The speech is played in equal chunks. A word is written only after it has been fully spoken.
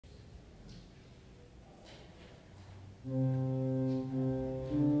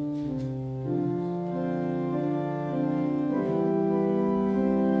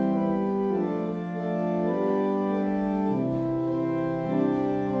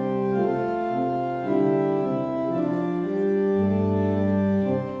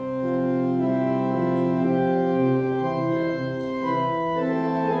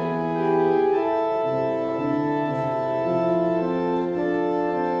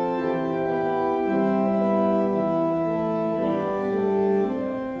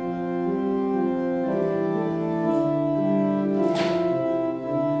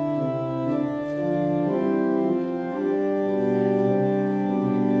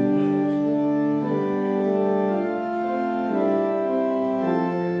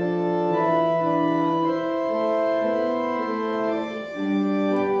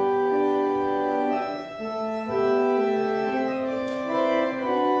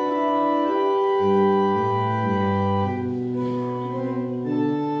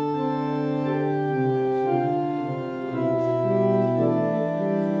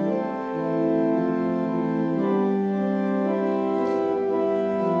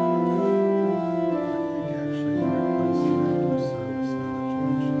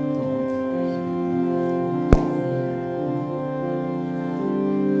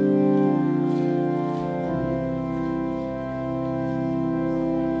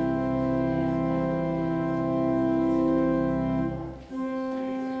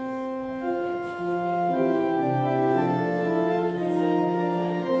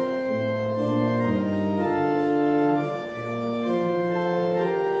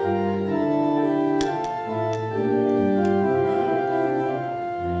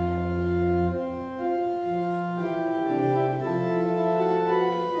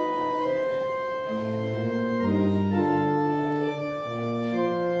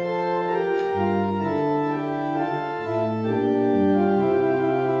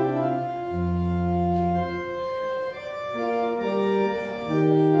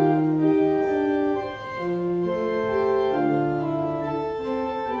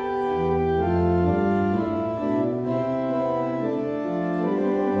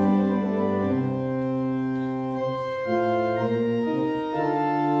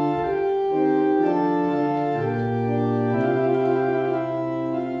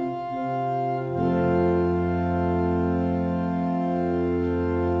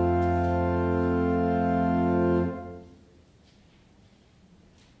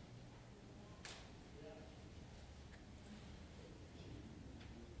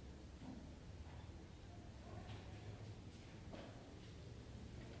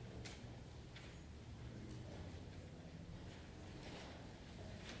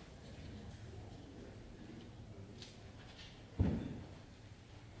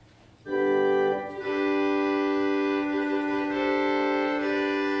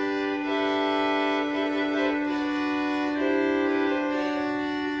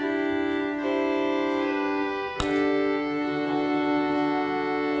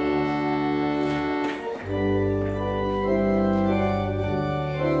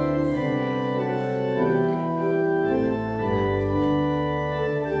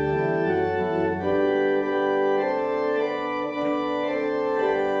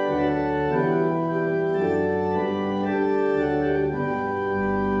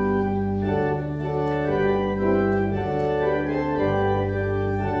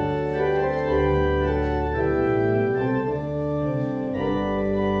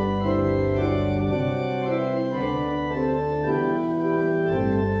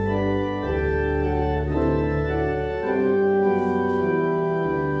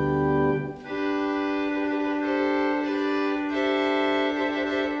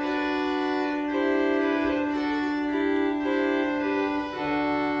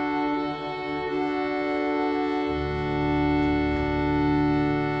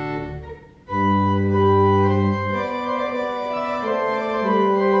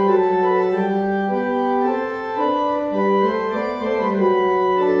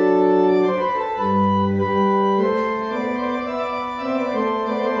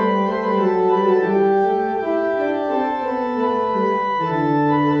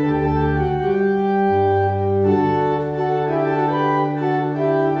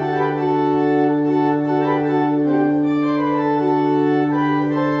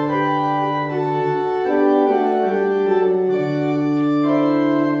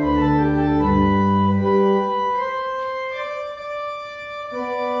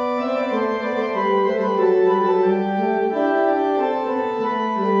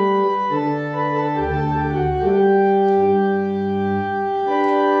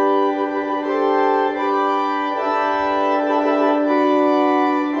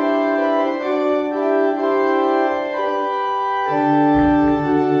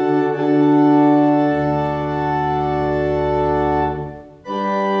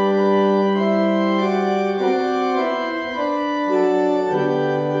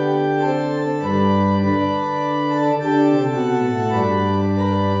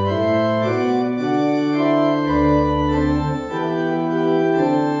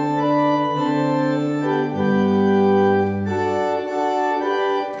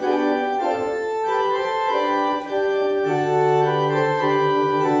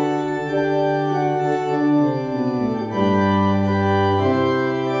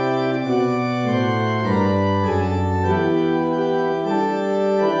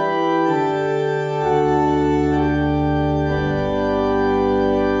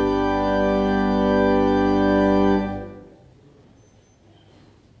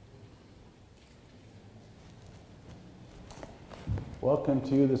Welcome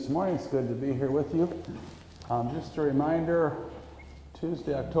to you this morning. It's good to be here with you. Just a reminder,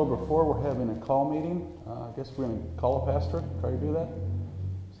 Tuesday, October 4, we're having a call meeting. I guess we're going to call a pastor, try to do that.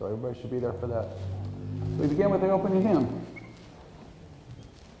 So everybody should be there for that. We begin with the opening hymn.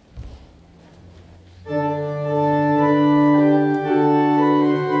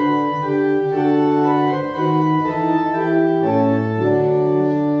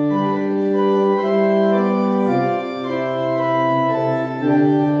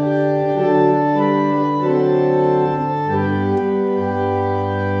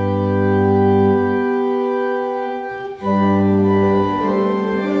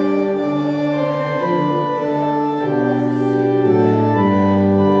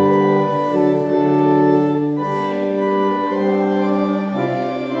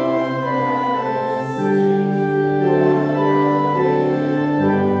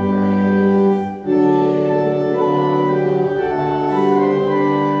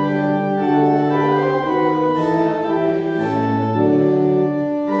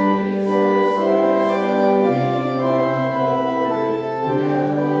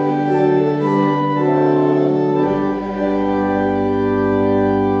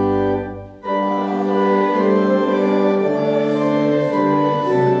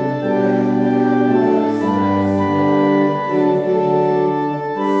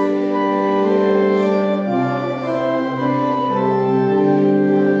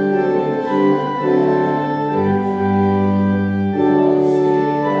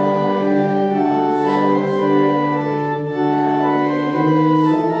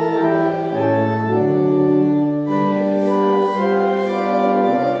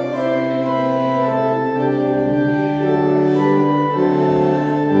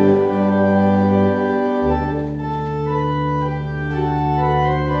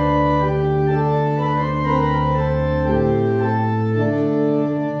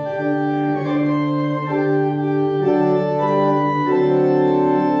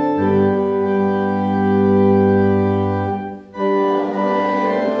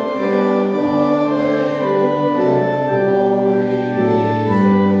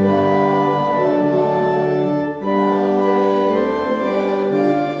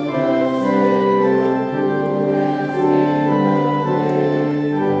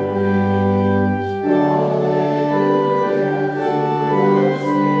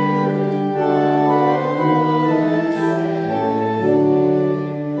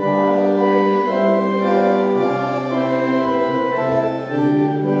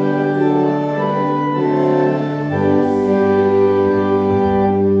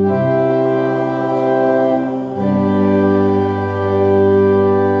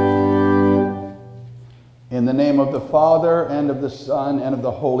 In the name of the Father, and of the Son, and of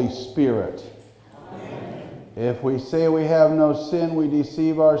the Holy Spirit. Amen. If we say we have no sin, we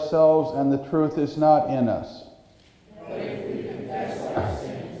deceive ourselves, and the truth is not in us. But if we confess our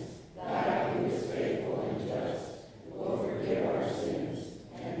sins, God, who is faithful and just, will forgive our sins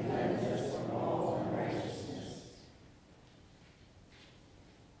and cleanse us from all unrighteousness.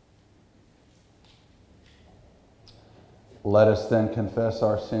 Let us then confess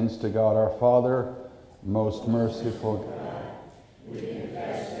our sins to God our Father, most merciful God. We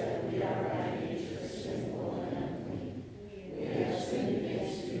confess that we are by nature sinful and unclean. We have sinned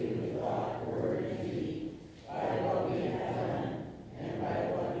against you in thought, word, and deed, by what we have done and by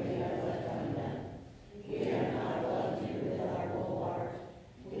what we have left undone. We have not loved you with our whole heart.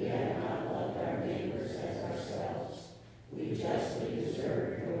 We have not loved our neighbors as ourselves. We justly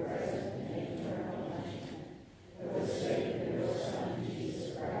deserve your present and eternal punishment. For the sake of your Son,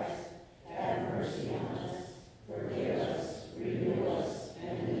 Jesus Christ, have mercy on us. Forgive us, renew us,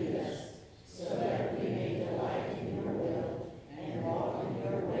 and lead us, so that we may delight in your will and walk in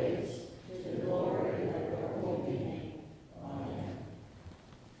your ways, to the glory of your holy name. Amen.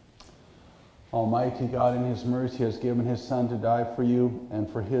 Almighty God, in his mercy, has given his Son to die for you, and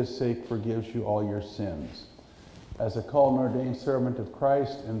for his sake forgives you all your sins. As a called and ordained servant of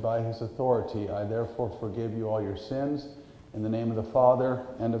Christ, and by his authority, I therefore forgive you all your sins, in the name of the Father,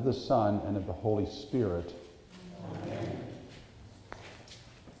 and of the Son, and of the Holy Spirit. Amen.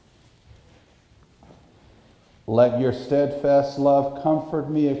 Let your steadfast love comfort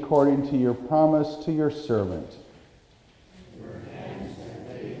me according to your promise to your servant. Your hands and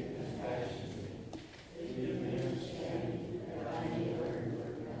faith and passion, that you may understand that I may learn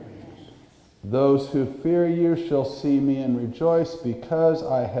your commands. Those who fear you shall see me and rejoice, because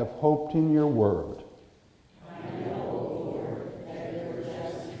I have hoped in your word. I know, O Lord, that your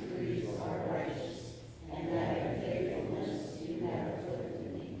just decrees are righteous, and that in faithfulness you have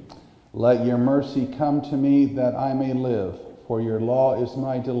afflicted me. Let your mercy come to me, that I may live, for your law is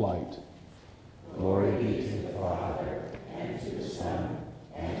my delight. Glory be to the Father, and to the Son,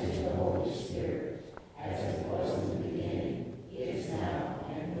 and to the Holy Spirit, as it was in the beginning, is now,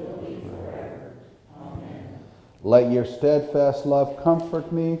 and will be forever. Amen. Let your steadfast love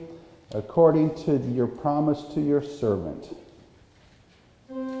comfort me, according to your promise to your servant.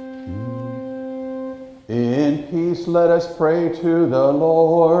 In peace let us pray to the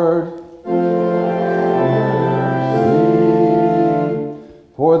Lord.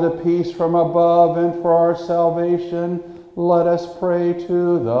 For the peace from above and for our salvation, let us pray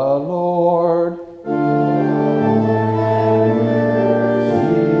to the Lord.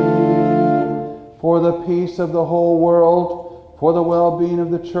 For the peace of the whole world, for the well-being of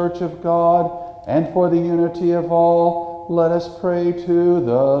the Church of God, and for the unity of all, let us pray to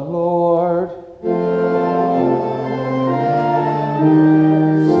the Lord.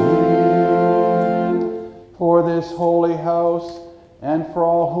 For this holy house, and for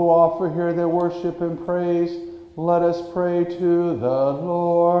all who offer here their worship and praise, let us pray to the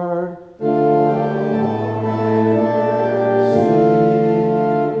Lord.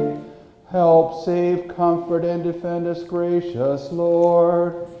 Help, save, comfort, and defend us, gracious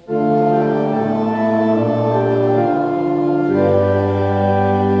Lord.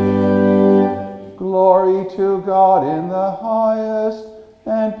 Glory to God in the highest,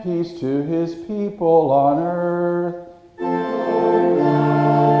 and peace to his people on earth.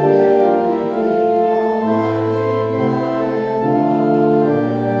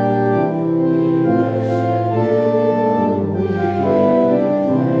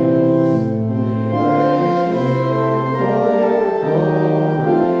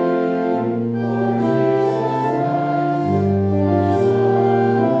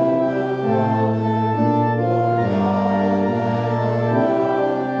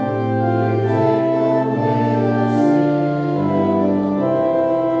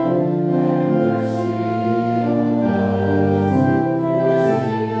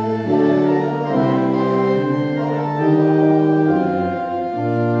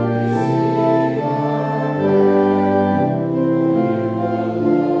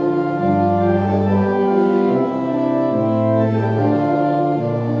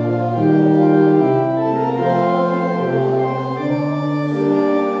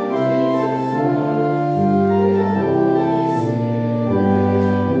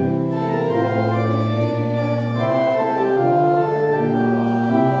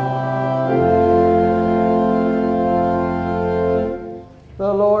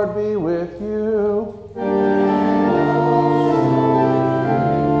 The Lord be with you.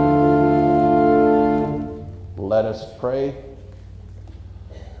 Let us pray.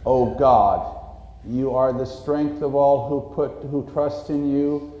 O God, you are the strength of all who trust in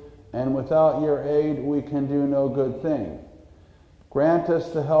you, and without your aid we can do no good thing. Grant us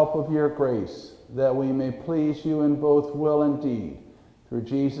the help of your grace, that we may please you in both will and deed, through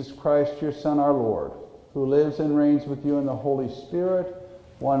Jesus Christ, your Son, our Lord, who lives and reigns with you in the Holy Spirit,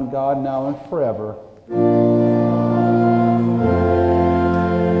 one God, now and forever.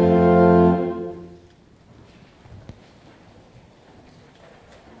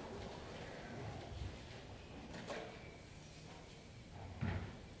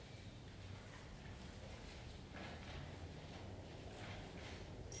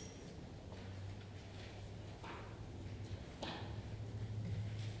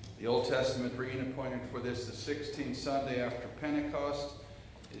 The Old Testament reading appointed for this, the 16th Sunday after Pentecost,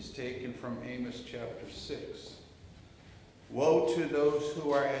 is taken from Amos chapter 6. Woe to those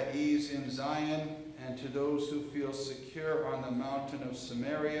who are at ease in Zion, and to those who feel secure on the mountain of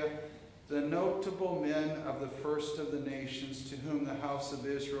Samaria, the notable men of the first of the nations to whom the house of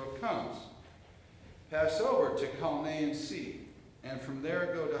Israel comes. Pass over to Calneh Sea, and from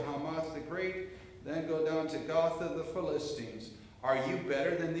there go to Hamath the Great, then go down to Gath of the Philistines. Are you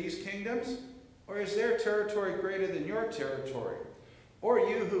better than these kingdoms? Or is their territory greater than your territory? Or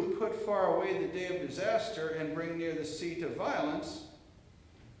you who put far away the day of disaster and bring near the seat of violence?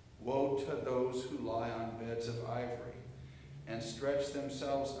 Woe to those who lie on beds of ivory and stretch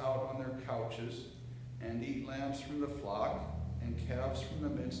themselves out on their couches and eat lambs from the flock and calves from the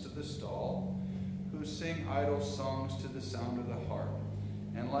midst of the stall, who sing idle songs to the sound of the harp,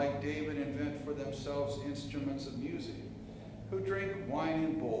 and like David invent for themselves instruments of music, who drink wine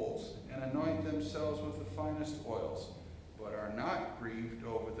in bowls and anoint themselves with the finest oils, but are not grieved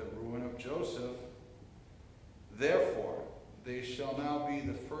over the ruin of Joseph. Therefore, they shall now be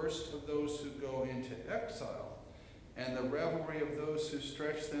the first of those who go into exile, and the revelry of those who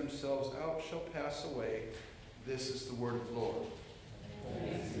stretch themselves out shall pass away. This is the word of the Lord.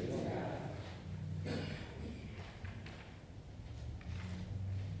 Thanks be to God.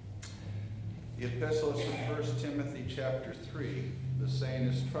 The epistle is from 1 Timothy chapter 3. The saying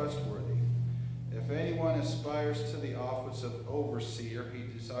is trustworthy. If anyone aspires to the office of overseer, he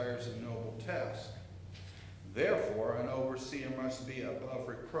desires a noble task. Therefore, an overseer must be above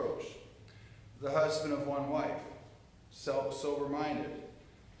reproach, the husband of one wife, sober-minded,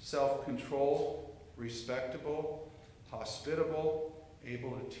 self-controlled, respectable, hospitable,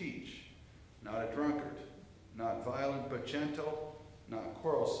 able to teach, not a drunkard, not violent but gentle, not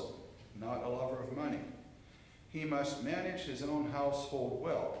quarrelsome, not a lover of money. He must manage his own household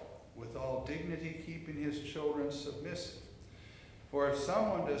well, with all dignity, keeping his children submissive. For if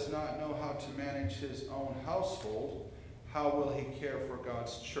someone does not know how to manage his own household, how will he care for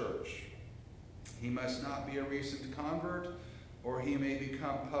God's church? He must not be a recent convert, or he may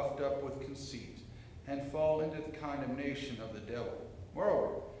become puffed up with conceit and fall into the condemnation of the devil.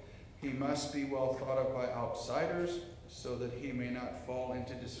 Moreover, he must be well thought of by outsiders, so that he may not fall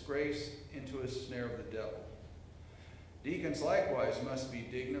into disgrace, into a snare of the devil. Deacons likewise must be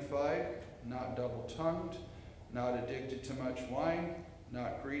dignified, not double-tongued, not addicted to much wine,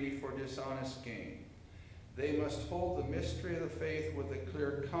 not greedy for dishonest gain. They must hold the mystery of the faith with a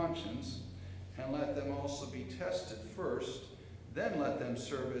clear conscience, and let them also be tested first. Then let them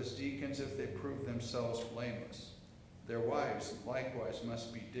serve as deacons if they prove themselves blameless. Their wives likewise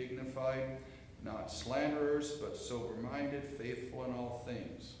must be dignified, not slanderers, but sober-minded, faithful in all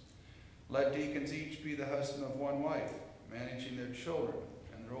things. Let deacons each be the husband of one wife, managing their children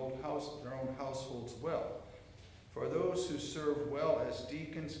and their own households well. For those who serve well as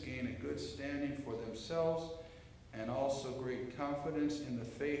deacons gain a good standing for themselves, and also great confidence in the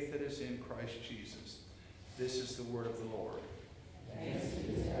faith that is in Christ Jesus. This is the word of the Lord. Thanks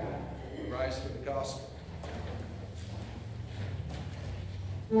be to God. Rise for the gospel.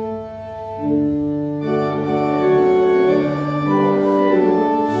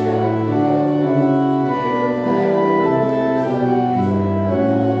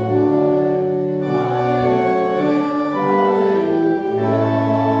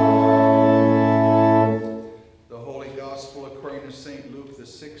 The Holy Gospel according to St. Luke, the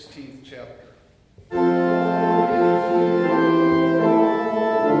 16th chapter.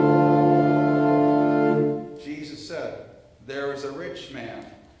 Jesus said, "There is a rich man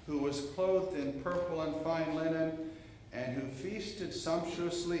who was clothed in purple and fine linen, and who feasted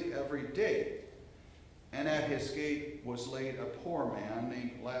sumptuously every day. And at his gate was laid a poor man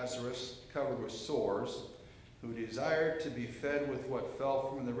named Lazarus, covered with sores, who desired to be fed with what fell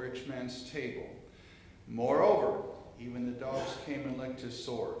from the rich man's table. Moreover, even the dogs came and licked his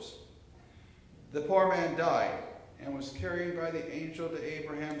sores. The poor man died and was carried by the angel to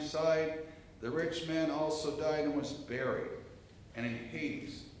Abraham's side. The rich man also died and was buried. And in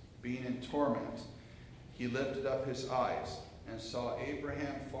Hades, being in torment, he lifted up his eyes and saw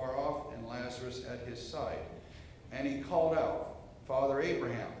Abraham far off and Lazarus at his side. And he called out, 'Father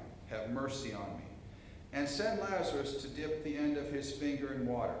Abraham, have mercy on me, and send Lazarus to dip the end of his finger in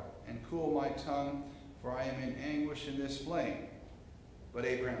water and cool my tongue, for I am in anguish in this flame.' But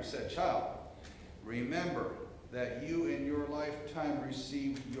Abraham said, 'Child, remember that you in your lifetime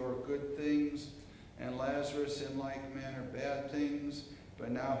received your good things, and Lazarus in like manner bad things,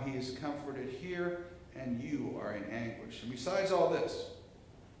 but now he is comforted here, and you are in anguish. And besides all this,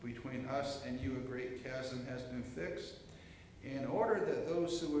 between us and you a great chasm has been fixed, in order that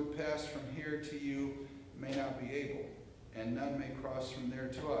those who would pass from here to you may not be able, and none may cross from there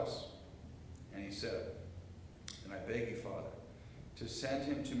to us.' And he said, 'And I beg you, Father, to send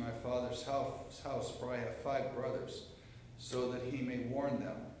him to my father's house, for I have 5 brothers, so that he may warn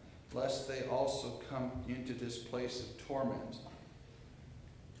them, lest they also come into this place of torment.'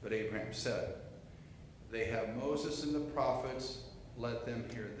 But Abraham said, 'They have Moses and the prophets, let them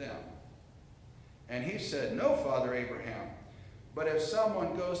hear them.' And he said, 'No, Father Abraham, but if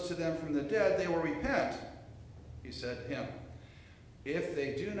someone goes to them from the dead, they will repent.' He said to him, 'If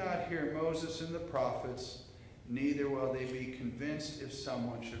they do not hear Moses and the prophets, neither will they be convinced if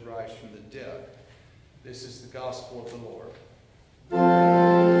someone should rise from the dead.'" This is the gospel of the Lord.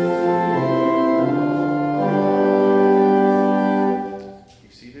 Be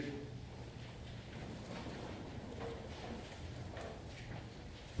seated.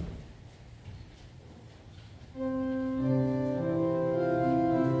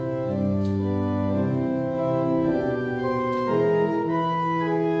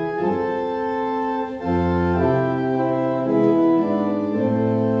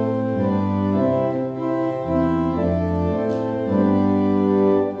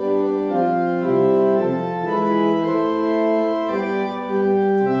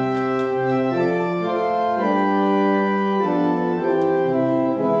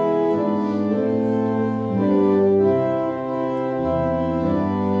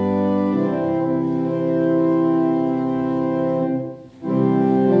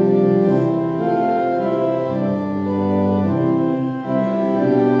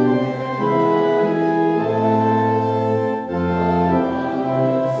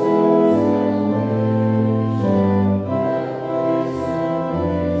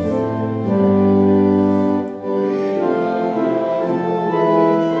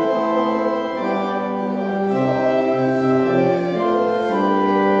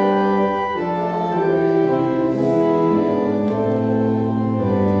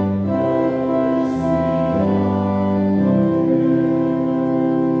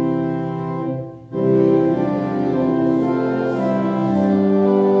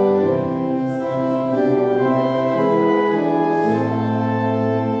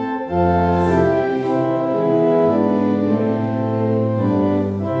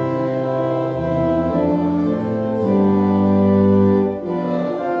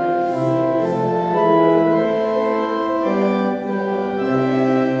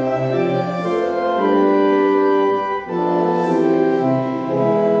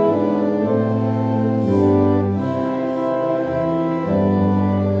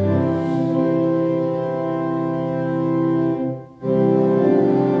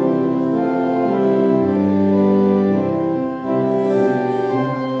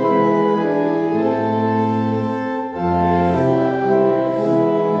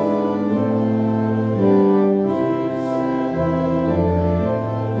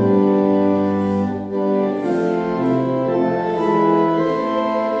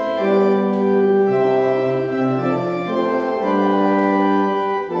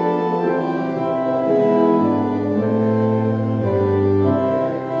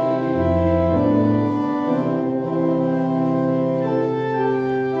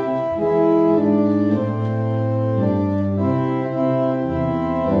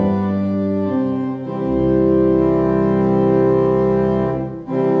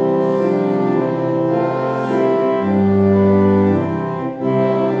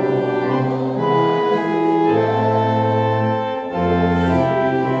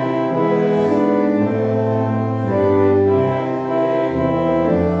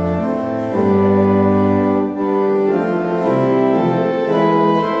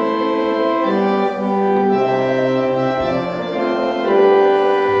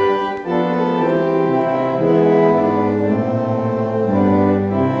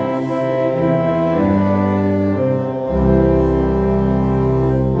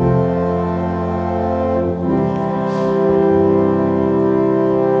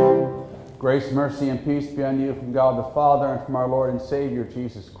 mercy, and peace be on you from God the Father and from our Lord and Savior,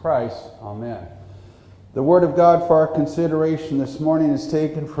 Jesus Christ. Amen. The Word of God for our consideration this morning is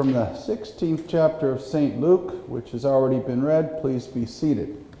taken from the 16th chapter of St. Luke, which has already been read. Please be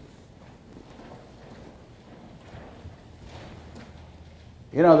seated.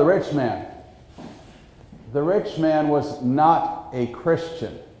 You know, the rich man was not a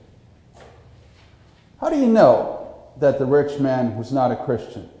Christian. How do you know that the rich man was not a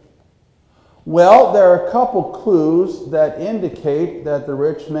Christian? Well, there are a couple clues that indicate that the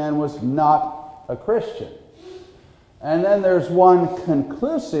rich man was not a Christian. And then there's one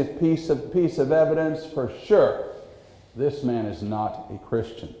conclusive piece of evidence for sure. This man is not a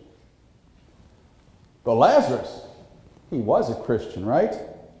Christian. But Lazarus, he was a Christian, right?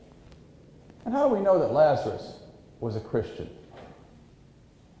 And how do we know that Lazarus was a Christian?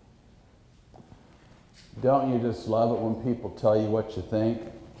 Don't you just love it when people tell you what you think?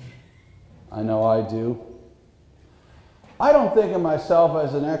 I know I do. I don't think of myself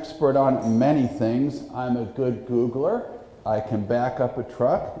as an expert on many things. I'm a good Googler. I can back up a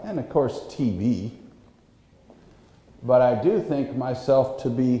truck, and of course TV. But I do think myself to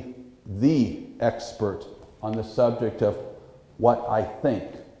be the expert on the subject of what I think.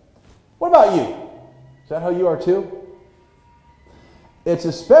 What about you? Is that how you are too? It's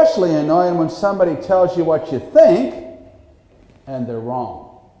especially annoying when somebody tells you what you think and they're wrong.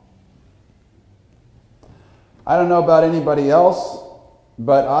 I don't know about anybody else,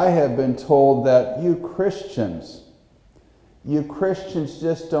 but I have been told that you Christians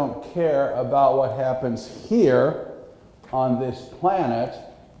just don't care about what happens here on this planet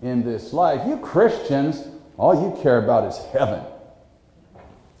in this life. You Christians, all you care about is heaven.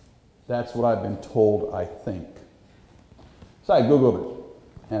 That's what I've been told, I think. So I Googled it,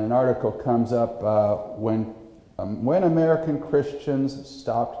 and an article comes up when American Christians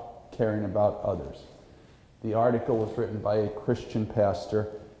stopped caring about others. The article was written by a Christian pastor.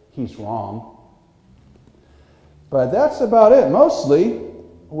 He's wrong. But that's about it. Mostly,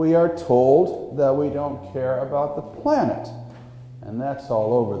 we are told that we don't care about the planet. And that's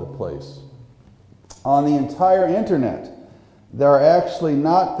all over the place. On the entire internet, there are actually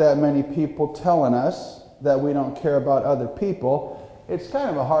not that many people telling us that we don't care about other people. It's kind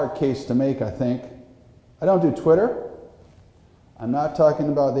of a hard case to make, I think. I don't do Twitter. I'm not talking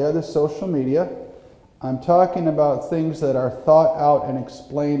about the other social media. I'm talking about things that are thought out and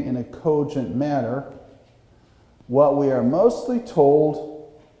explained in a cogent manner. What we are mostly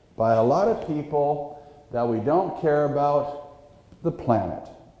told by a lot of people that we don't care about the planet,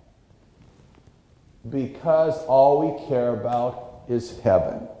 because all we care about is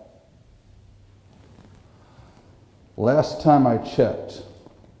heaven. Last time I checked,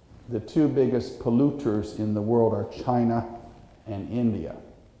 the two biggest polluters in the world are China and India.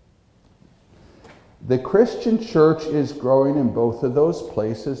 The Christian church is growing in both of those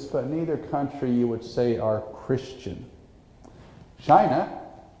places, but neither country you would say are Christian. China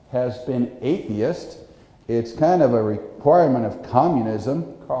has been atheist. It's kind of a requirement of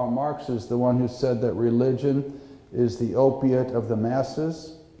communism. Karl Marx is the one who said that religion is the opiate of the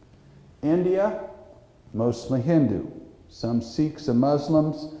masses. India, mostly Hindu. Some Sikhs and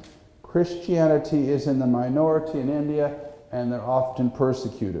Muslims. Christianity is in the minority in India, and they're often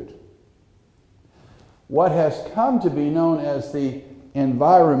persecuted. What has come to be known as the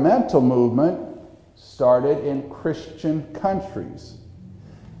environmental movement started in Christian countries.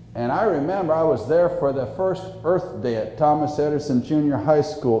 And I remember I was there for the first Earth Day at Thomas Edison Junior High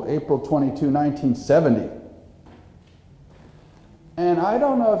School, April 22, 1970. And I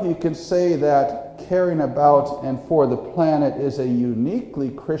don't know if you can say that caring about and for the planet is a uniquely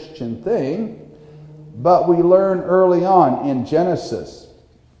Christian thing, but we learn early on in Genesis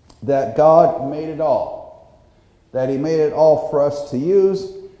that God made it all. That He made it all for us to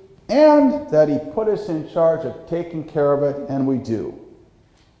use, and that He put us in charge of taking care of it, and we do.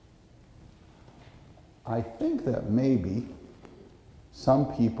 I think that maybe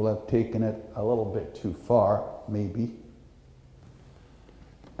some people have taken it a little bit too far, maybe.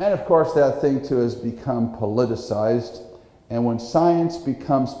 And of course that thing too has become politicized, and when science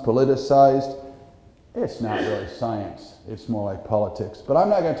becomes politicized, it's not really science, it's more like politics. But I'm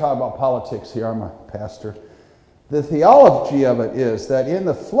not going to talk about politics here, I'm a pastor. The theology of it is that in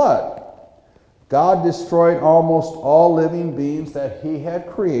the flood, God destroyed almost all living beings that He had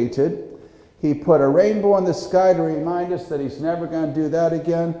created. He put a rainbow in the sky to remind us that He's never going to do that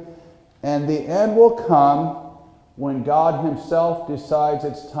again. And the end will come when God Himself decides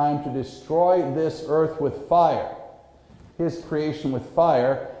it's time to destroy this earth with fire, His creation with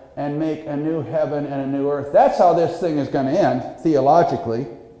fire, and make a new heaven and a new earth. That's how this thing is going to end, theologically.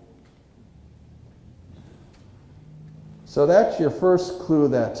 So that's your first clue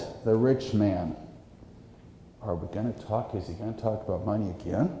that the rich man, are we going to talk, is he going to talk about money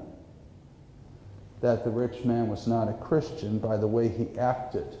again? That the rich man was not a Christian by the way he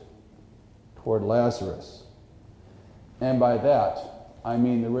acted toward Lazarus. And by that, I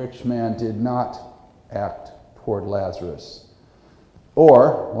mean the rich man did not act toward Lazarus.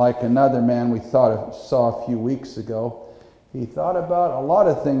 Or, like another man we saw a few weeks ago, he thought about a lot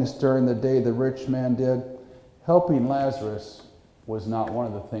of things during the day the rich man did. Helping Lazarus was not one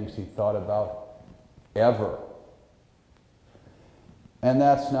of the things he thought about ever. And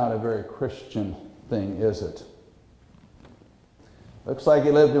that's not a very Christian thing, is it? Looks like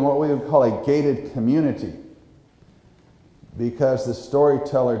he lived in what we would call a gated community, because the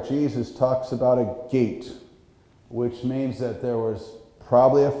storyteller Jesus talks about a gate, which means that there was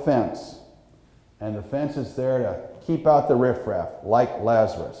probably a fence, and the fence is there to keep out the riffraff, like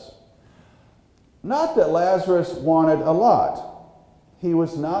Lazarus. Not that Lazarus wanted a lot. He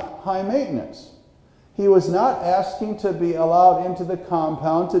was not high maintenance. He was not asking to be allowed into the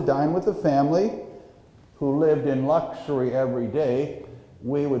compound to dine with the family who lived in luxury every day.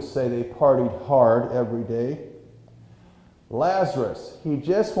 We would say they partied hard every day. Lazarus, he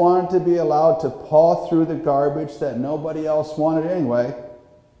just wanted to be allowed to paw through the garbage that nobody else wanted anyway.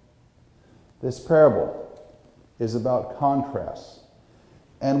 This parable is about contrasts.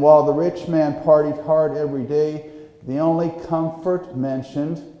 And while the rich man partied hard every day, the only comfort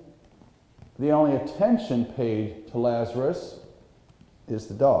mentioned, the only attention paid to Lazarus is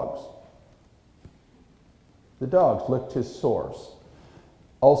the dogs. The dogs licked his sores.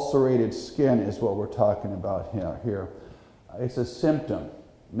 Ulcerated skin is what we're talking about here. It's a symptom,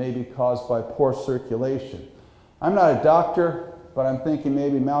 maybe caused by poor circulation. I'm not a doctor, but I'm thinking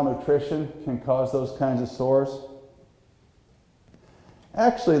maybe malnutrition can cause those kinds of sores.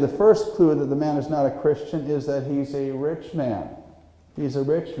 Actually, the first clue that the man is not a Christian is that he's a rich man. He's a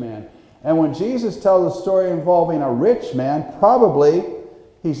rich man. And when Jesus tells a story involving a rich man, probably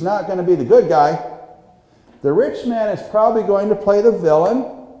he's not going to be the good guy. The rich man is probably going to play the villain,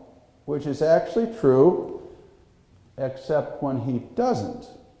 which is actually true, except when he doesn't.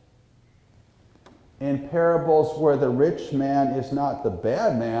 In parables where the rich man is not the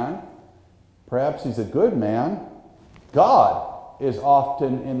bad man, perhaps he's a good man, God is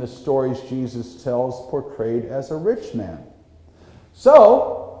often in the stories Jesus tells portrayed as a rich man.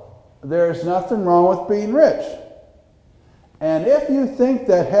 So, there's nothing wrong with being rich. And if you think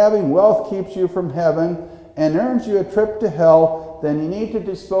that having wealth keeps you from heaven and earns you a trip to hell, then you need to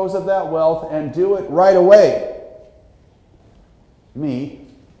dispose of that wealth and do it right away. Me,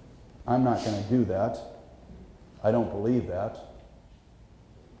 I'm not going to do that. I don't believe that.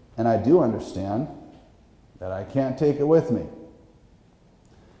 And I do understand that I can't take it with me.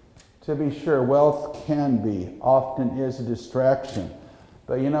 To be sure, wealth can be, often is a distraction.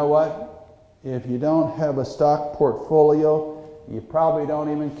 But you know what? If you don't have a stock portfolio, you probably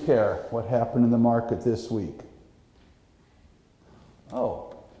don't even care what happened in the market this week.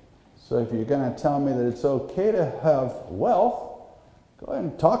 Oh, so if you're going to tell me that it's okay to have wealth, go ahead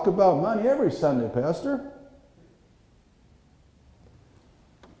and talk about money every Sunday, Pastor.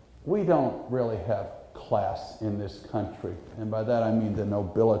 We don't really have class in this country. And by that I mean the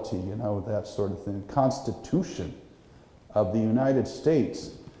nobility, that sort of thing. The Constitution of the United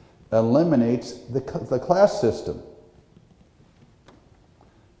States eliminates the class system.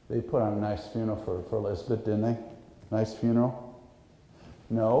 They put on a nice funeral for Elizabeth, didn't they? Nice funeral?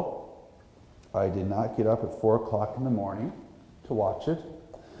 No, I did not get up at 4 o'clock in the morning to watch it.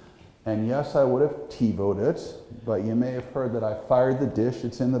 And yes, I would have TiVo'd it, but you may have heard that I fired the dish.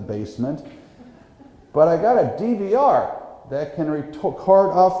 It's in the basement. But I got a DVR that can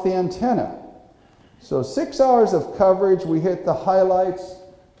record off the antenna. So 6 hours of coverage, we hit the highlights,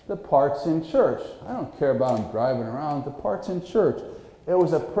 the parts in church. I don't care about them driving around, the parts in church. It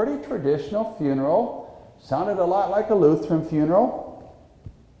was a pretty traditional funeral. Sounded a lot like a Lutheran funeral.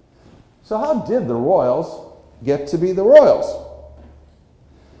 So how did the royals get to be the royals?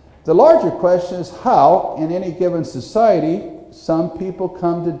 The larger question is how, in any given society, some people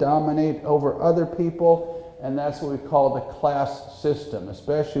come to dominate over other people, and that's what we call the class system,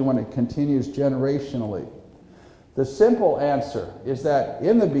 especially when it continues generationally. The simple answer is that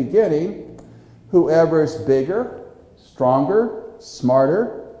in the beginning, whoever is bigger, stronger,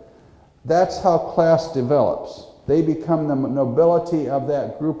 smarter, that's how class develops. They become the nobility of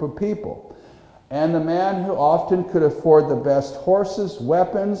that group of people. And the man who often could afford the best horses,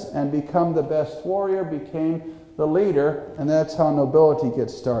 weapons, and become the best warrior became the leader, and that's how nobility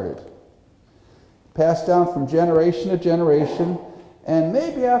gets started. Passed down from generation to generation, and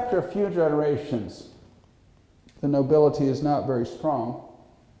maybe after a few generations, the nobility is not very strong,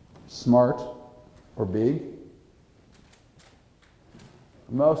 smart, or big.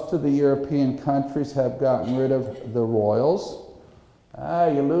 Most of the European countries have gotten rid of the royals.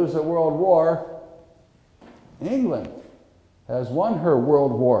 You lose a world war. England has won her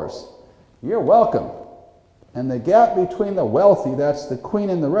world wars. You're welcome. And the gap between the wealthy, that's the Queen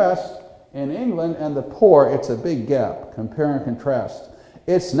and the rest, in England, and the poor, it's a big gap. Compare and contrast.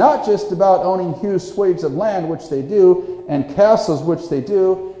 It's not just about owning huge swathes of land, which they do, and castles, which they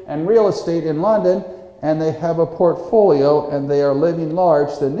do, and real estate in London, and they have a portfolio, and they are living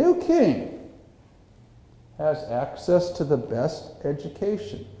large. The new king has access to the best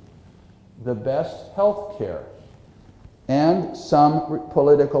education, the best health care, and some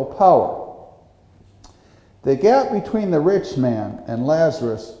political power. The gap between the rich man and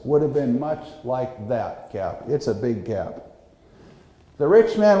Lazarus would have been much like that gap. It's a big gap. The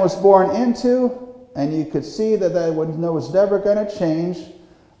rich man was born into, and you could see that was never going to change.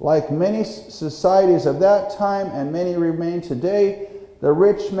 Like many societies of that time, and many remain today, the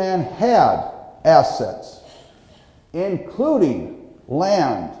rich man had assets, including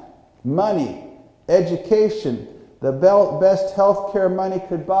land, money, education, the best health care money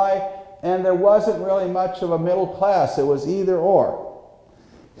could buy, and there wasn't really much of a middle class. It was either or.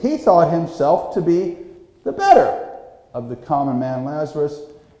 He thought himself to be the better of the common man Lazarus,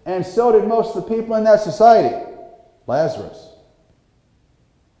 and so did most of the people in that society. Lazarus,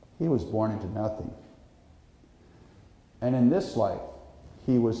 he was born into nothing. And in this life,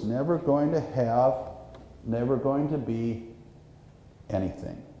 he was never going to have, never going to be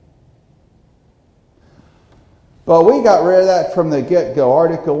anything. But we got rid of that from the get-go.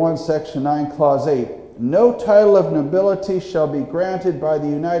 Article 1, Section 9, Clause 8. No title of nobility shall be granted by the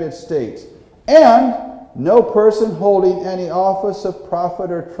United States, and no person holding any office of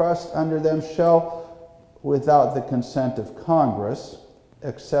profit or trust under them shall, without the consent of Congress,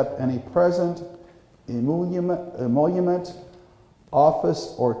 accept any present, emolument,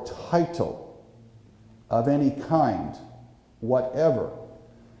 office, or title of any kind, whatever,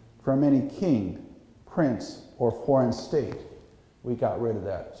 from any king, prince, or foreign state. We got rid of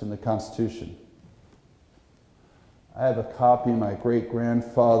that. It's in the Constitution. I have a copy of my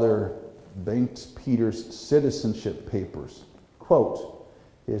great-grandfather Bengt Peter's citizenship papers. Quote,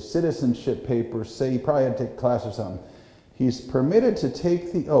 his citizenship papers say, he probably had to take a class or something. He's permitted to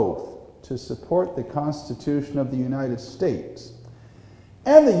take the oath to support the Constitution of the United States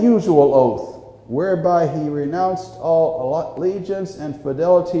and the usual oath, whereby he renounced all allegiance and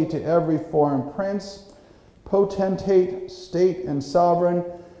fidelity to every foreign prince, potentate, state, and sovereign,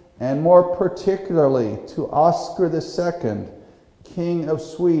 and more particularly to Oscar II, King of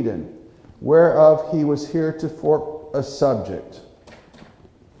Sweden, whereof he was heretofore a subject.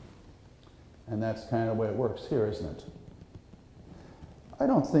 And that's kind of the way it works here, isn't it? I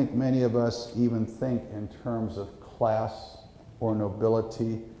don't think many of us even think in terms of class or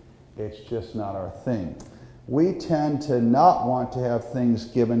nobility. It's just not our thing. We tend to not want to have things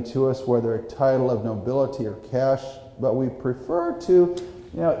given to us, whether a title of nobility or cash, but we prefer to,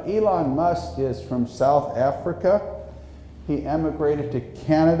 Elon Musk is from South Africa. He emigrated to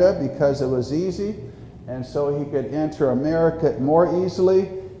Canada because it was easy, and so he could enter America more easily.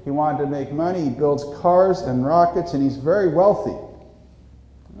 He wanted to make money. He builds cars and rockets, and he's very wealthy.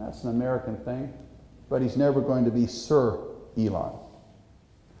 And that's an American thing, but he's never going to be Sir Elon.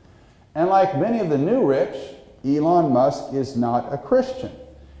 And like many of the new rich, Elon Musk is not a Christian.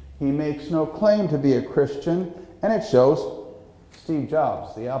 He makes no claim to be a Christian, and it shows. Steve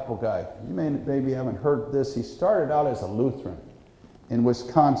Jobs, the Apple guy, you maybe haven't heard this. He started out as a Lutheran in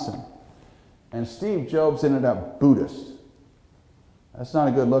Wisconsin, and Steve Jobs ended up Buddhist. That's not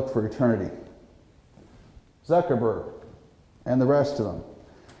a good look for eternity. Zuckerberg and the rest of them.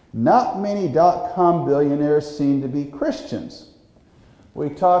 Not many dot-com billionaires seem to be Christians. We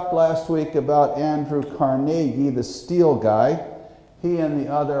talked last week about Andrew Carnegie, the steel guy. He and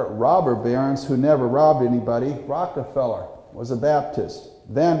the other robber barons who never robbed anybody. Rockefeller was a Baptist.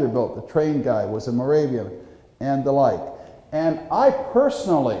 Vanderbilt, the train guy, was a Moravian, and the like. And I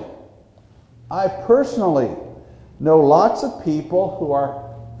personally know lots of people who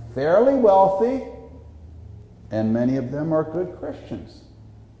are fairly wealthy, and many of them are good Christians.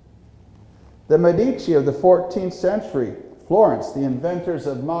 The Medici of the 14th century, Florence, the inventors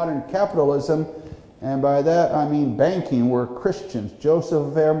of modern capitalism, and by that I mean banking, were Christians. Joseph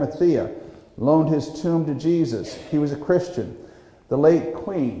of Arimathea loaned his tomb to Jesus. He was a Christian. The late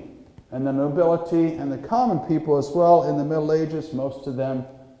Queen and the nobility and the common people as well in the Middle Ages, most of them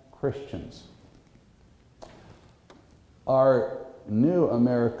Christians. Our new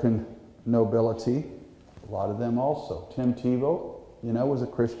American nobility, A lot of them also. Tim Tebow, was a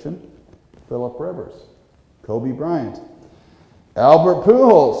Christian. Philip Rivers, Kobe Bryant, Albert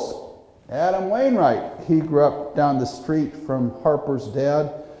Pujols, Adam Wainwright. He grew up down the street from Harper's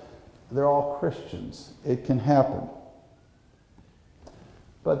dad. They're all Christians. It can happen.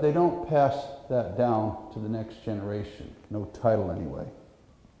 But they don't pass that down to the next generation. No title anyway.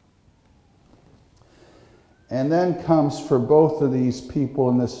 And then comes for both of these people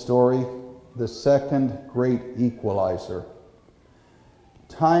in this story, the second great equalizer.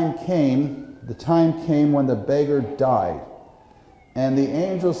 The time came when the beggar died, and the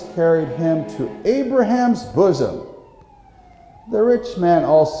angels carried him to Abraham's bosom. The rich man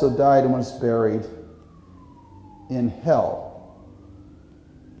also died and was buried in hell.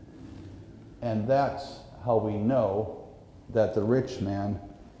 And that's how we know that the rich man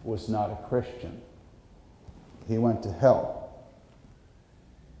was not a Christian. He went to hell.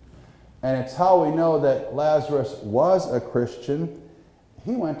 And it's how we know that Lazarus was a Christian.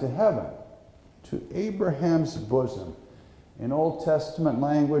 He went to heaven, to Abraham's bosom. In Old Testament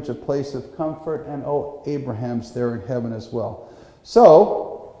language, a place of comfort, and Abraham's there in heaven as well.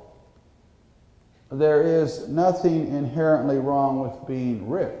 So, there is nothing inherently wrong with being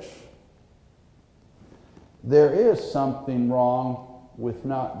rich. There is something wrong with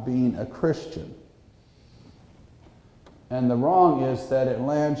not being a Christian. And the wrong is that it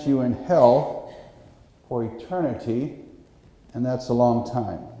lands you in hell for eternity, and that's a long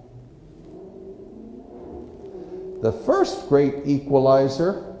time. The first great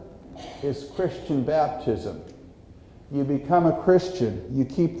equalizer is Christian baptism. You become a Christian, you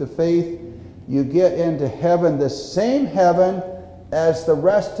keep the faith, you get into heaven, the same heaven as the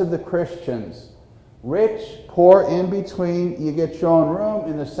rest of the Christians. Rich, poor, in between, you get your own room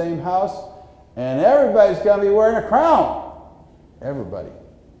in the same house, and everybody's going to be wearing a crown. Everybody.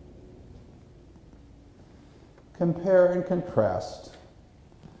 Compare and contrast.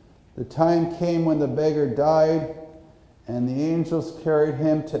 The time came when the beggar died, and the angels carried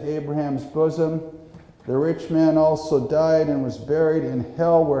him to Abraham's bosom. The rich man also died and was buried in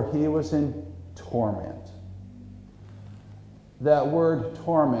hell, where he was in torment. That word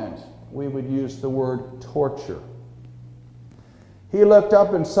torment, we would use the word torture. He looked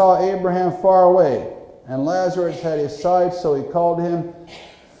up and saw Abraham far away, and Lazarus at his side, so he called him,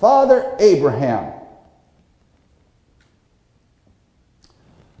 Father Abraham.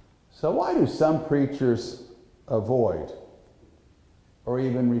 So why do some preachers avoid or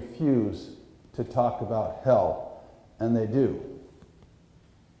even refuse to talk about hell? And they do.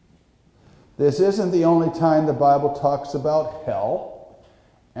 This isn't the only time the Bible talks about hell,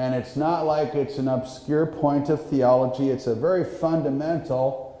 and it's not like it's an obscure point of theology. It's a very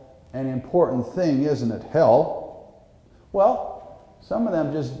fundamental and important thing, isn't it? Hell. Well, some of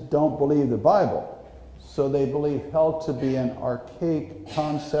them just don't believe the Bible. So they believe hell to be an archaic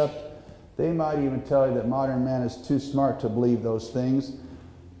concept. They might even tell you that modern man is too smart to believe those things.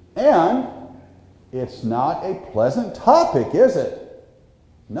 And it's not a pleasant topic, is it?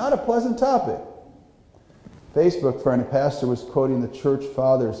 Not a pleasant topic. Facebook friend, a pastor, was quoting the church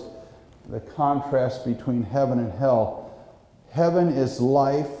fathers, the contrast between heaven and hell. Heaven is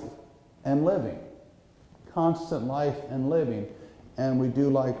life and living. Constant life and living. And we do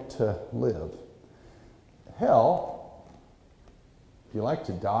like to live. Hell, if you like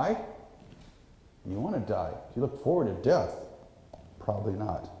to die, you want to die. Do you look forward to death? Probably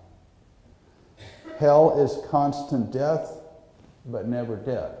not. Hell is constant death, but never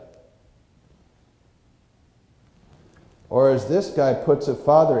dead. Or as this guy puts it,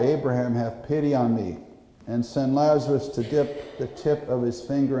 Father Abraham, have pity on me, and send Lazarus to dip the tip of his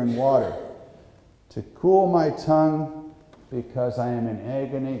finger in water, to cool my tongue, because I am in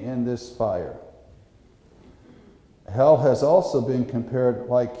agony in this fire. Hell has also been compared,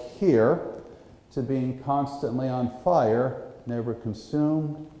 like here, to being constantly on fire, never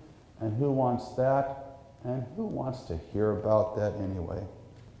consumed. And who wants that? And who wants to hear about that anyway?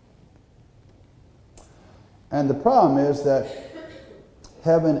 And the problem is that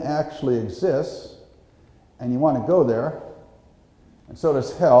heaven actually exists, and you want to go there, and so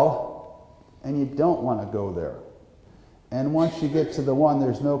does hell, and you don't want to go there. And once you get to the one,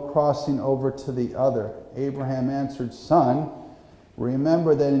 there's no crossing over to the other. Abraham answered, Son,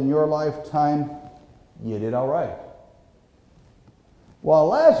 remember that in your lifetime you did all right. While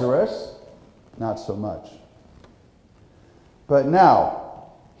Lazarus, not so much. But now,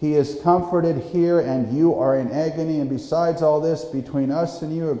 he is comforted here, and you are in agony, and besides all this, between us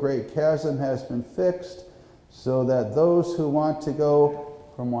and you a great chasm has been fixed, so that those who want to go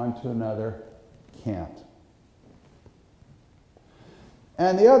from one to another can't.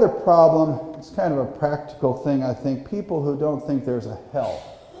 And the other problem, it's kind of a practical thing, I think. People who don't think there's a hell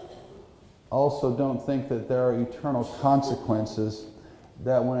also don't think that there are eternal consequences,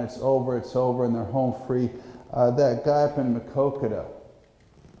 that when it's over, and they're home free. That guy up in Concordia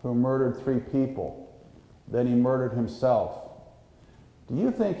who murdered 3 people, then he murdered himself. Do you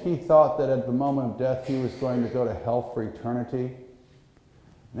think he thought that at the moment of death he was going to go to hell for eternity?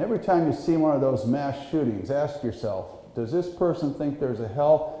 And every time you see one of those mass shootings, ask yourself, does this person think there's a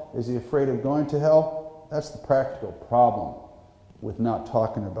hell? Is he afraid of going to hell? That's the practical problem with not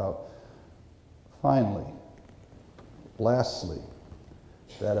talking about. Finally, lastly,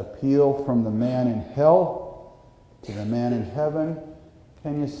 that appeal from the man in hell to the man in heaven.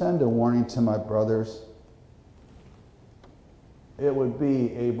 Can you send a warning to my brothers? It would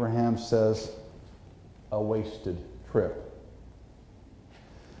be, Abraham says, a wasted trip.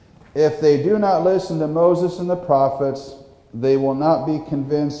 If they do not listen to Moses and the prophets, they will not be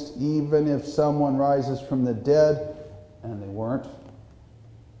convinced even if someone rises from the dead, and they weren't.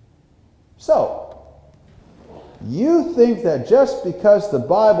 So, you think that just because the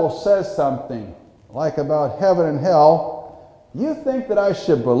Bible says something, like about heaven and hell, you think that I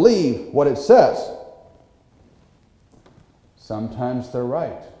should believe what it says. Sometimes they're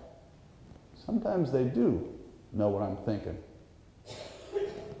right. Sometimes they do know what I'm thinking.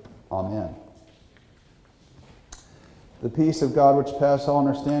 Amen. The peace of God which passes all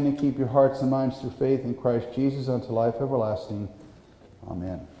understanding, keep your hearts and minds through faith in Christ Jesus unto life everlasting.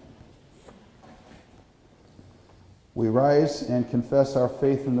 Amen. We rise and confess our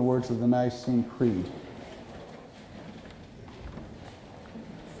faith in the words of the Nicene Creed.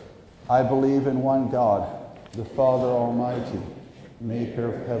 I believe in one God, the Father Almighty,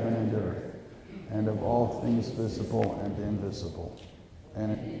 maker of heaven and earth, and of all things visible and invisible,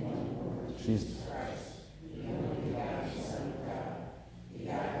 and in Jesus Christ, the only begotten Son of God,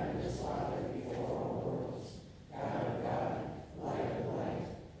 begotten of his Father before all worlds, God of God, light of light,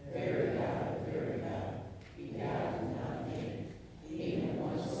 very God of very God, begotten, not made, being of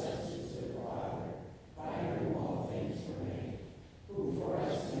one substance with the Father, by whom all things were made, who for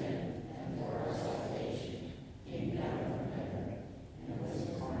us men and for our salvation came down from heaven, and was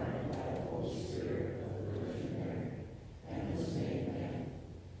incarnate by the Holy Spirit of the Virgin Mary, and was made man,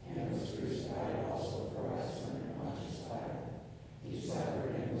 and was crucified also for us under Pontius Pilate. He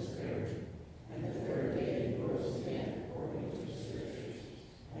suffered and was buried, and the third day he rose again according to the Scriptures,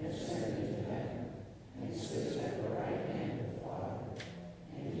 and ascended into heaven, and sits at the right hand of the Father.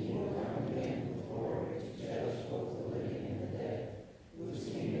 And he will come again with glory to judge both the living and the dead, whose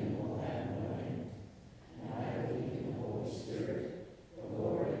kingdom will have no end. And I believe in the Holy Spirit, the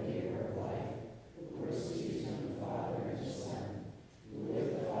Lord and giver of life, who proceeds from the Father and the Son, who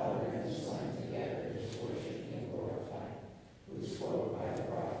with the Father and the Son together is worshipped and glorified, who spoke by the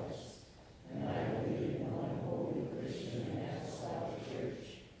prophets. And I believe in one holy Christian and apostolic church.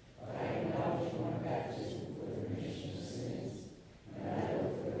 I acknowledge one baptism for the remission of sins, and I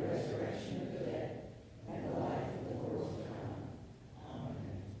look for the resurrection of the dead and the life of the world to come.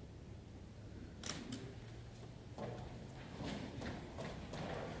 Amen.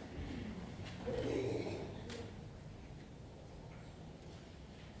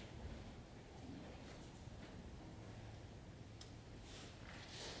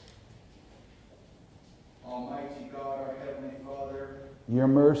 Almighty God, our Heavenly Father, your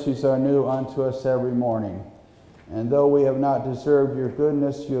mercies are new unto us every morning. And though we have not deserved your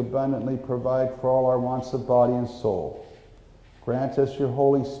goodness, you abundantly provide for all our wants of body and soul. Grant us your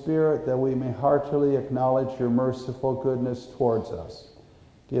Holy Spirit that we may heartily acknowledge your merciful goodness towards us.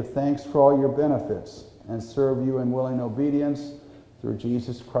 Give thanks for all your benefits and serve you in willing obedience through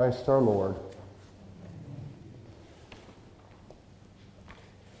Jesus Christ our Lord.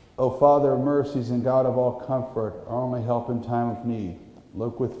 O Father of mercies and God of all comfort, our only help in time of need,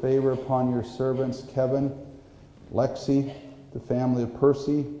 look with favor upon your servants Kevin, Lexi, the family of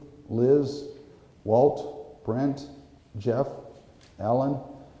Percy, Liz, Walt, Brent, Jeff, Alan,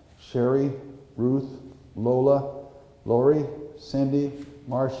 Sherry, Ruth, Lola, Lori, Cindy,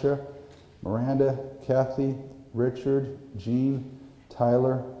 Marcia, Miranda, Kathy, Richard, Jean,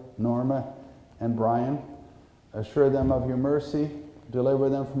 Tyler, Norma, and Brian. Assure them of your mercy, deliver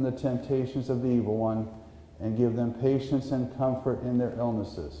them from the temptations of the evil one, and give them patience and comfort in their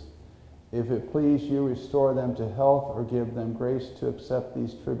illnesses. If it please you, restore them to health or give them grace to accept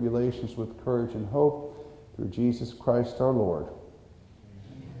these tribulations with courage and hope through Jesus Christ our Lord.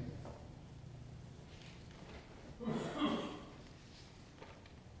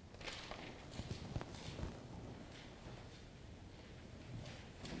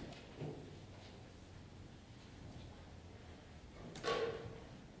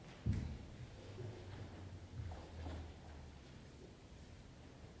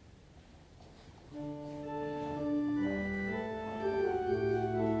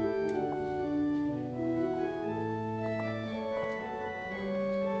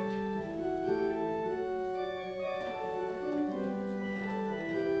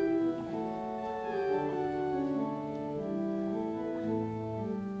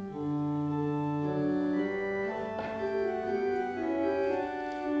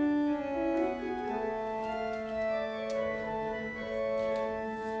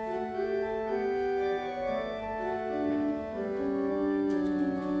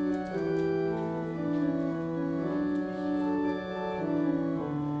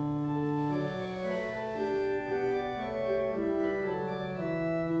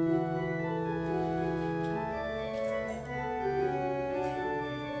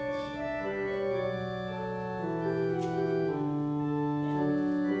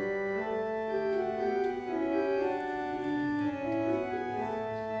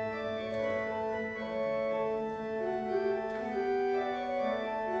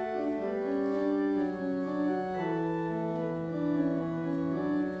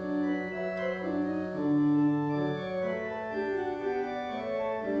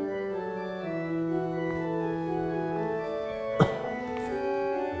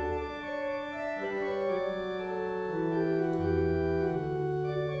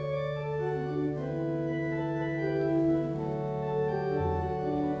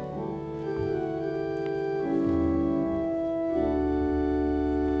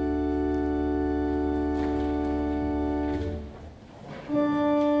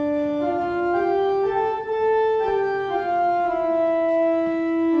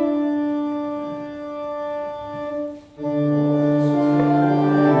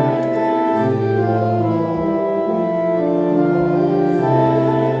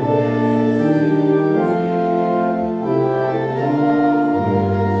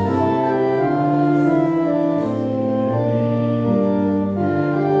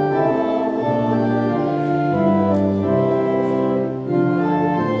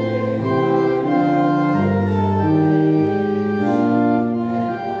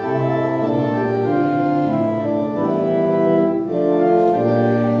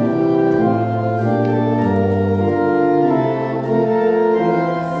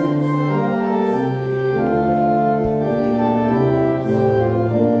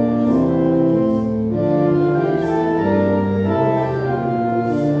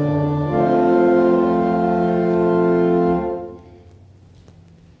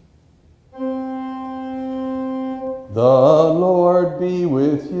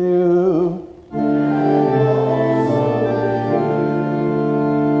 with you.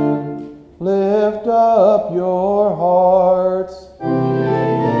 Lift up your hearts.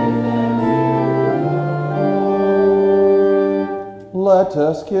 Let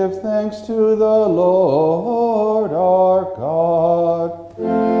us give thanks to the Lord our God.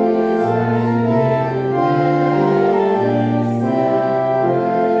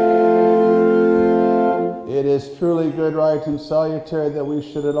 It is truly good, right, and salutary that we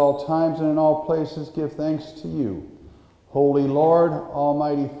should at all times and in all places give thanks to you, Holy Lord,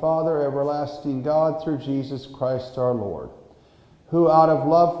 Almighty Father, everlasting God, through Jesus Christ our Lord, who out of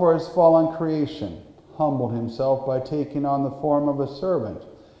love for his fallen creation humbled himself by taking on the form of a servant,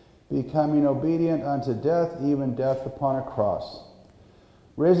 becoming obedient unto death, even death upon a cross.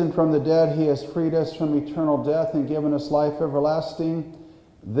 Risen from the dead, he has freed us from eternal death and given us life everlasting.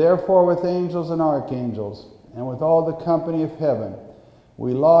 Therefore, with angels and archangels, and with all the company of heaven,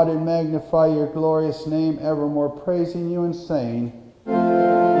 we laud and magnify your glorious name, evermore praising you and saying,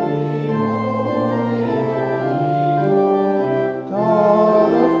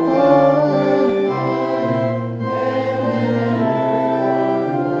 God of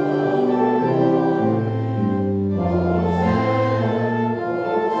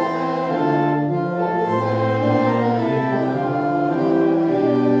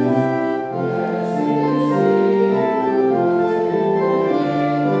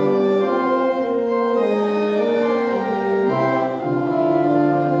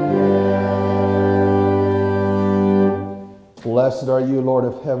Blessed are you, Lord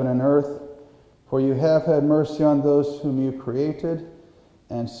of heaven and earth, for you have had mercy on those whom you created,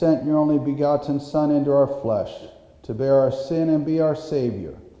 and sent your only begotten Son into our flesh, to bear our sin and be our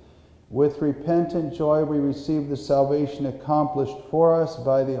Savior. With repentant joy we receive the salvation accomplished for us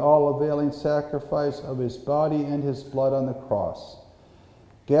by the all-availing sacrifice of his body and his blood on the cross.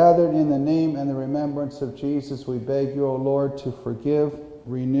 Gathered in the name and the remembrance of Jesus, we beg you, O Lord, to forgive,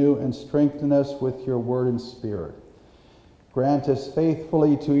 renew, and strengthen us with your word and spirit. Grant us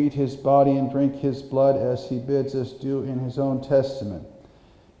faithfully to eat his body and drink his blood as he bids us do in his own testament.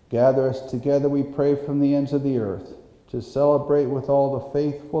 Gather us together, we pray, from the ends of the earth, to celebrate with all the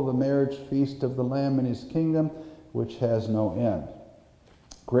faithful the marriage feast of the Lamb in his kingdom, which has no end.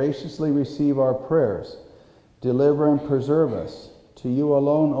 Graciously receive our prayers. Deliver and preserve us. To you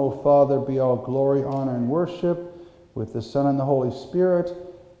alone, O Father, be all glory, honor, and worship, with the Son and the Holy Spirit,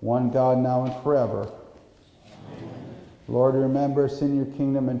 one God, now and forever. Lord, remember us in your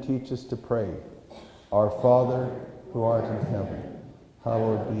kingdom and teach us to pray. Our Father, who art in heaven,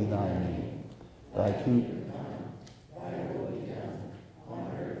 hallowed be thy name. Thy kingdom come, thy will be done,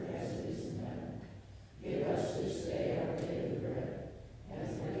 on earth as it is in heaven. Give us this day our daily bread, and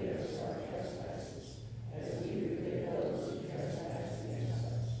forgive us our trespasses, as we forgive those who trespass against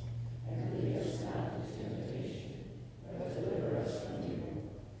us. And lead us not into temptation, but deliver us from evil.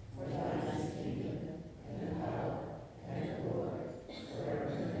 For thine is the kingdom, and the power, and the glory, forever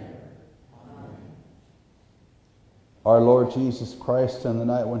and ever. Amen. Our Lord Jesus Christ, on the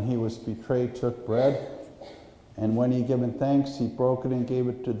night when he was betrayed, took bread, and when he had given thanks, he broke it and gave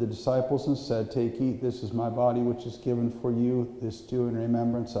it to the disciples and said, Take, eat, this is my body which is given for you. This do in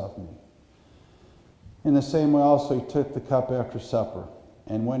remembrance of me. In the same way also he took the cup after supper,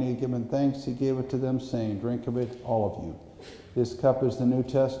 and when he had given thanks, he gave it to them, saying, Drink of it, all of you. This cup is the New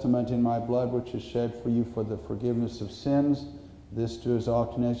Testament in my blood, which is shed for you for the forgiveness of sins. This do as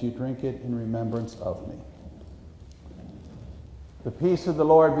often as you drink it in remembrance of me. The peace of the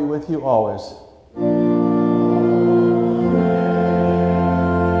Lord be with you always.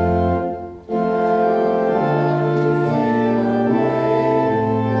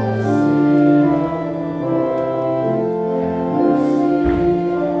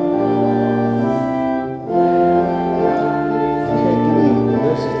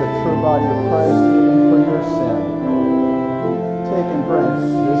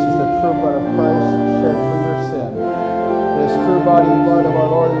 Body and blood of our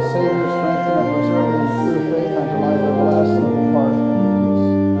Lord and Savior, strengthen and preserve them in true faith unto life everlasting.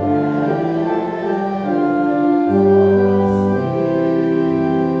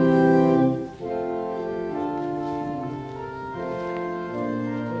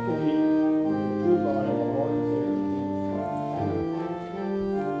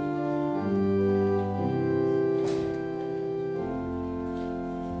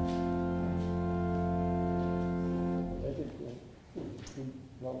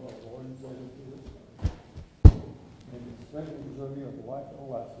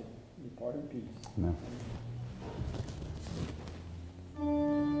 Depart in peace. Amen.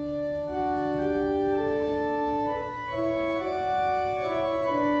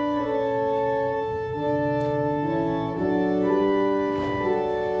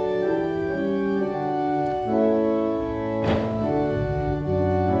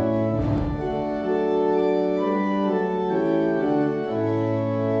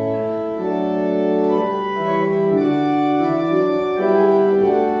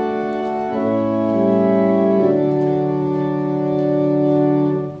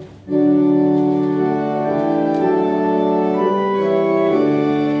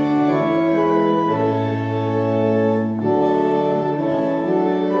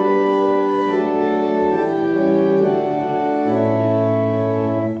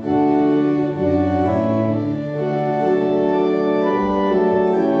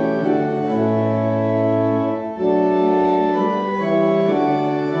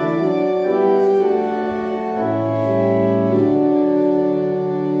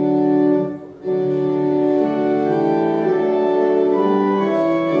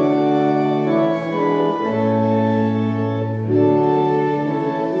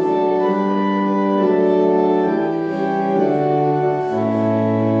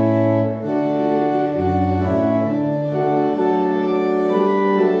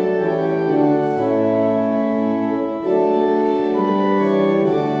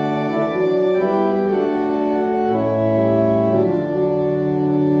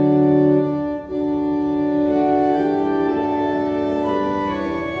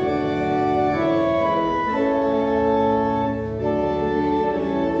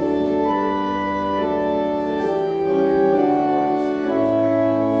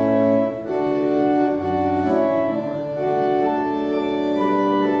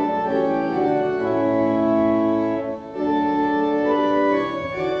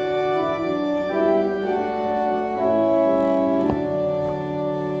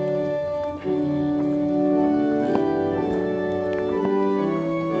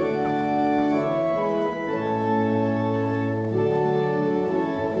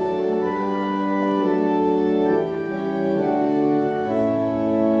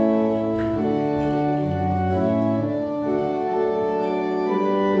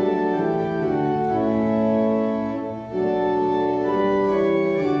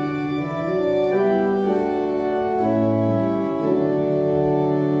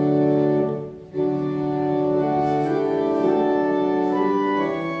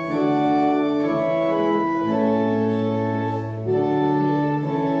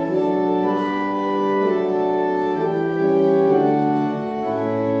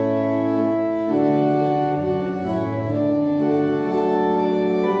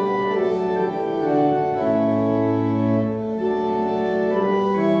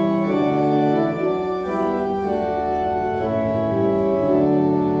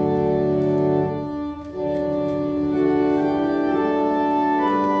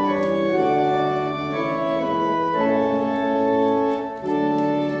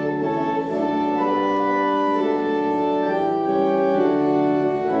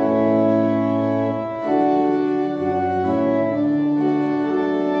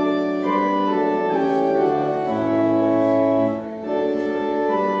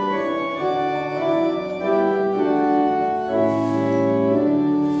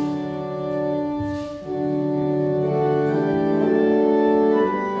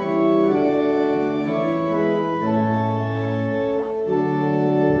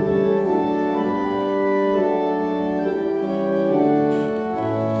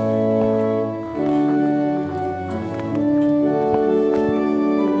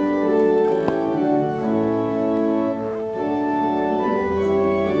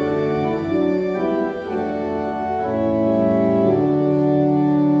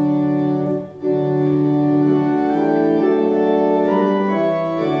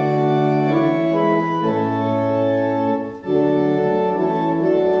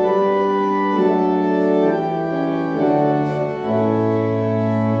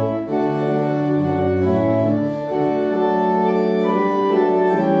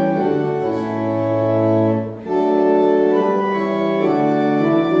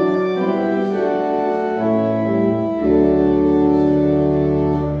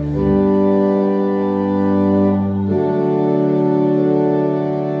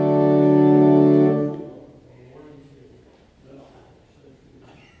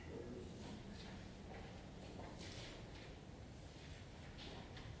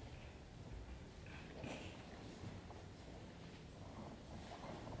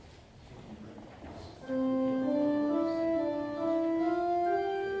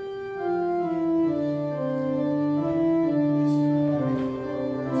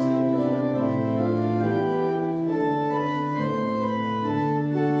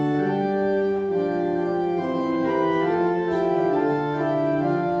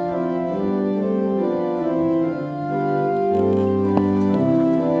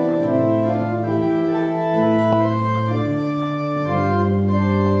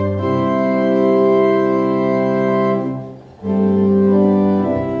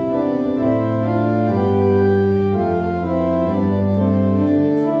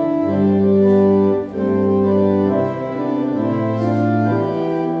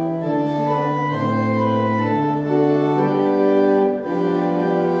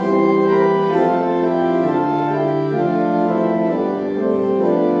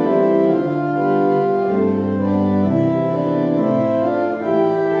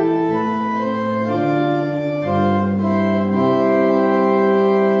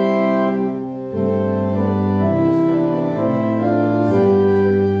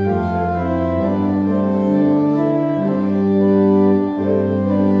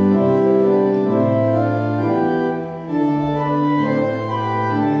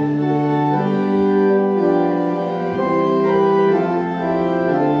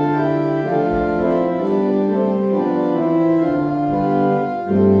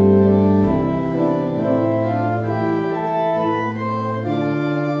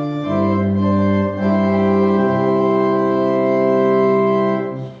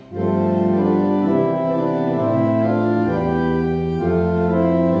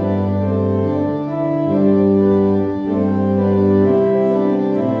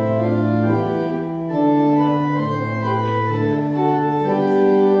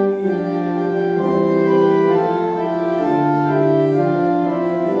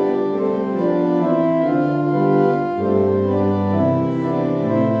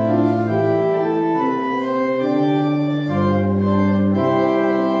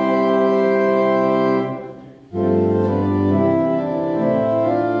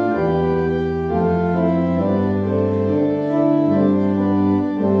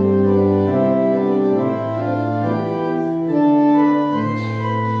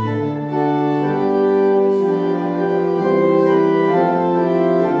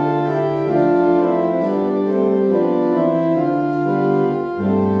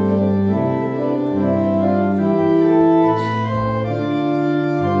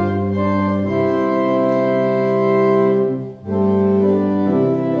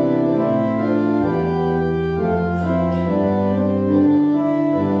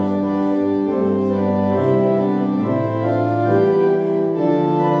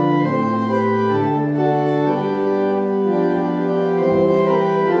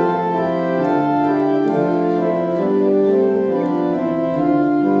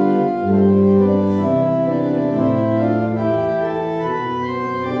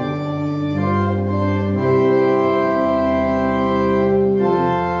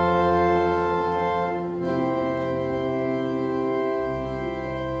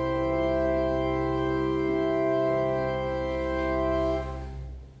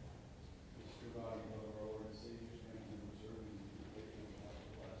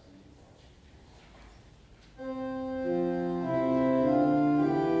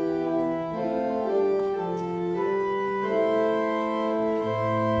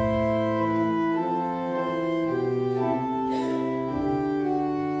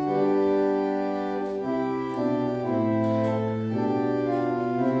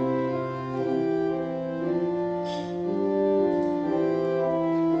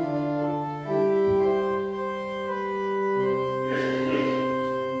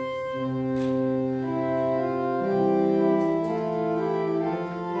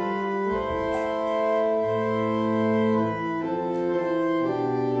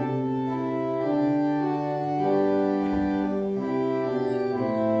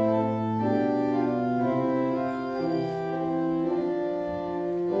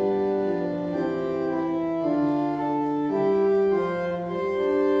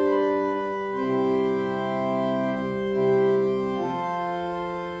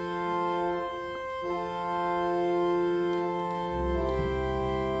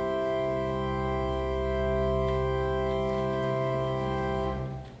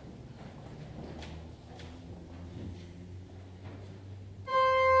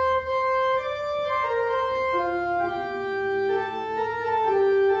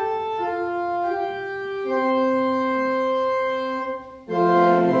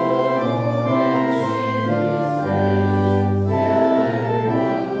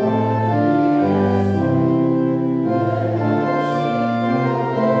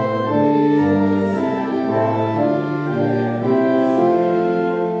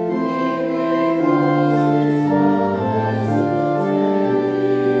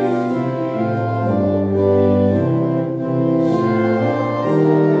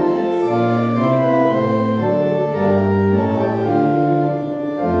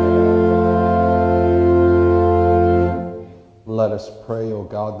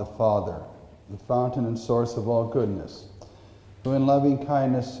 God the Father, the fountain and source of all goodness, who in loving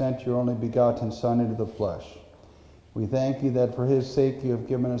kindness sent your only begotten Son into the flesh. We thank you that for his sake you have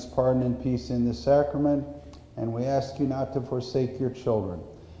given us pardon and peace in this sacrament, and we ask you not to forsake your children,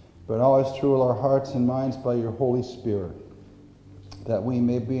 but always to rule our hearts and minds by your Holy Spirit, that we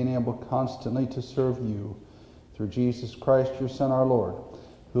may be enabled constantly to serve you through Jesus Christ, your Son, our Lord,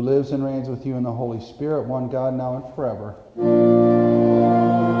 who lives and reigns with you in the Holy Spirit, one God, now and forever.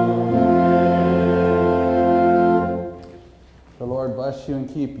 The Lord bless you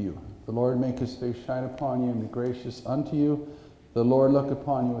and keep you. The Lord make his face shine upon you and be gracious unto you. The Lord look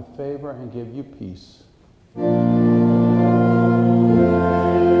upon you with favor and give you peace.